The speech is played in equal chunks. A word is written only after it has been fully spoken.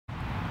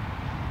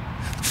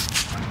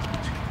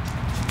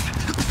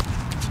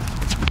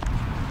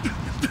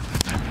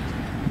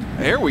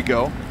There we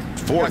go.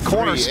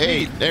 Corner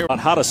Sneed. On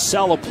how to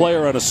sell a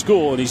player at a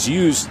school, and he's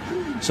used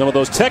some of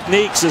those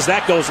techniques as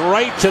that goes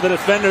right to the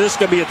defender. This is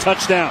going to be a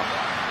touchdown.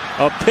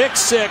 A pick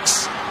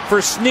six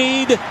for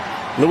Sneed.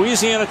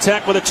 Louisiana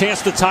Tech with a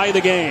chance to tie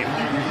the game.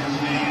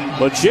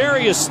 But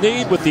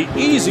Sneed with the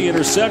easy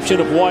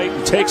interception of White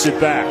and takes it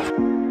back.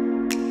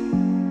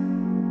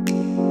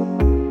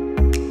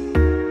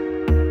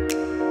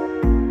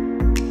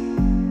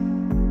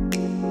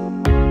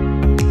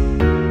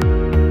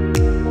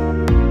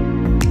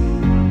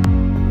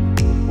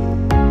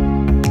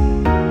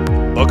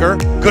 Booker,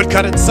 good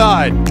cut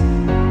inside,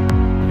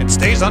 and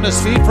stays on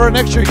his feet for an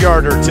extra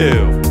yard or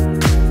two.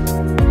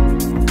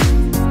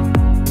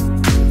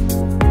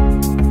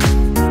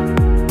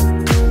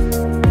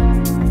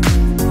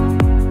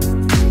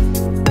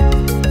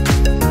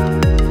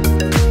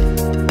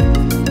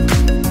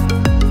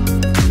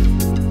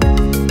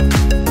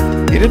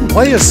 He didn't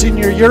play his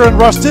senior year in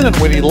Ruston, and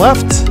when he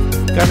left,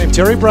 a guy named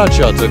Terry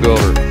Bradshaw took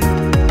over.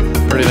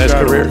 Pretty nice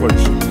career.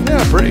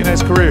 Yeah, pretty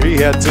nice career he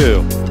had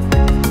too.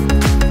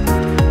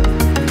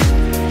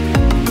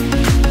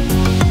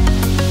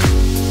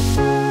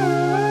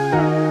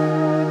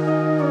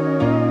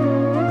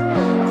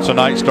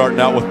 Tonight starting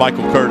out with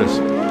Michael Curtis.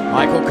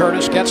 Michael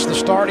Curtis gets the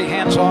start. He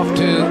hands off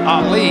to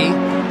Ali.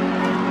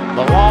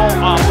 Bilal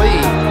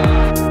Ali.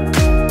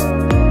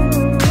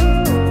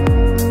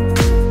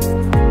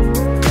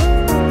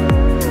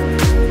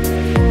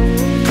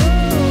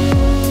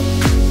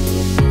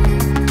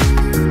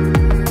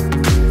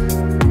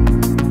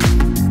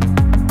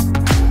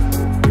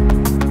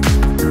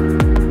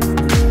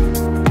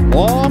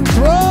 Long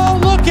throw,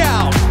 look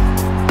out!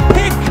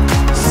 Pick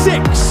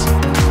six.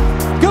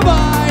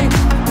 Goodbye.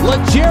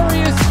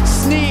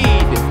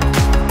 Sneed.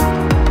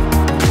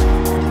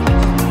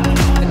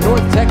 And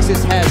North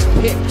Texas has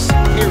picks,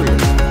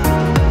 period.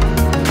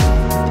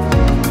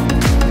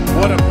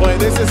 What a play.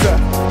 This is a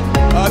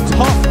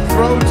tough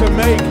throw to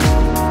make.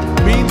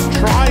 Means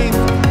trying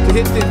to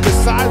hit the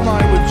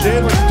sideline with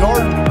Jalen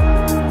Darden.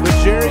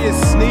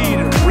 Sneed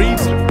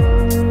reads it.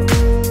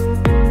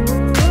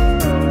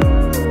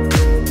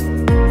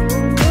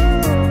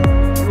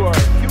 You are a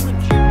human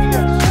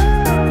GPS.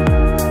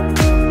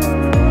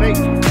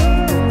 Fake.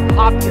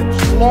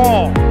 Hopkins,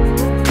 long.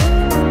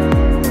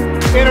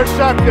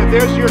 Intercepted.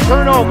 There's your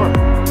turnover.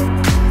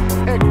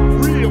 Heck,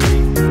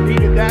 really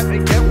needed that. They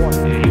get one.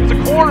 He was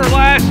a corner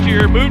last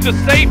year, moved to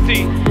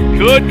safety.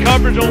 Good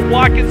coverage on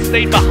Watkins,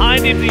 stayed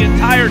behind him the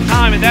entire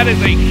time, and that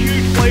is a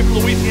huge play for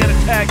Louisiana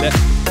Tech.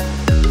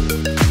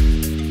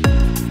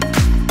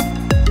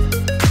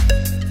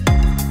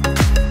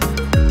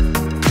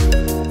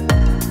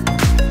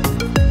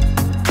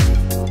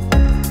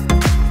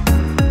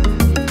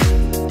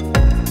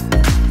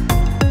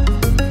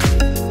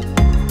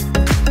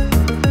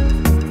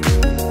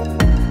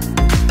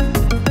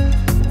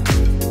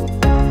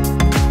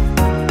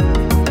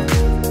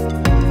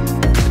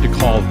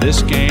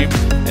 This game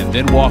and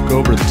then walk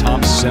over to the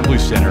Thomas Assembly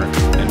Center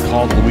and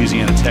call the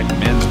Louisiana Tech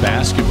men's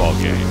basketball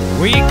game.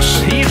 Weeks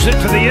heaves it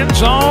to the end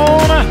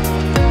zone.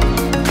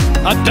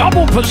 A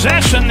double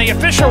possession. The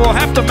official will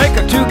have to make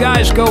two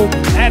guys go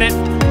at it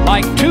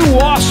like two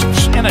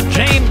wasps in a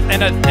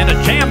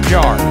jam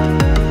jar.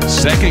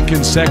 Second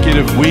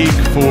consecutive week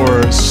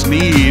for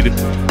Sneed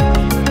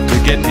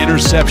to get an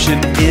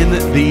interception in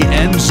the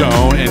end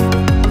zone,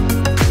 and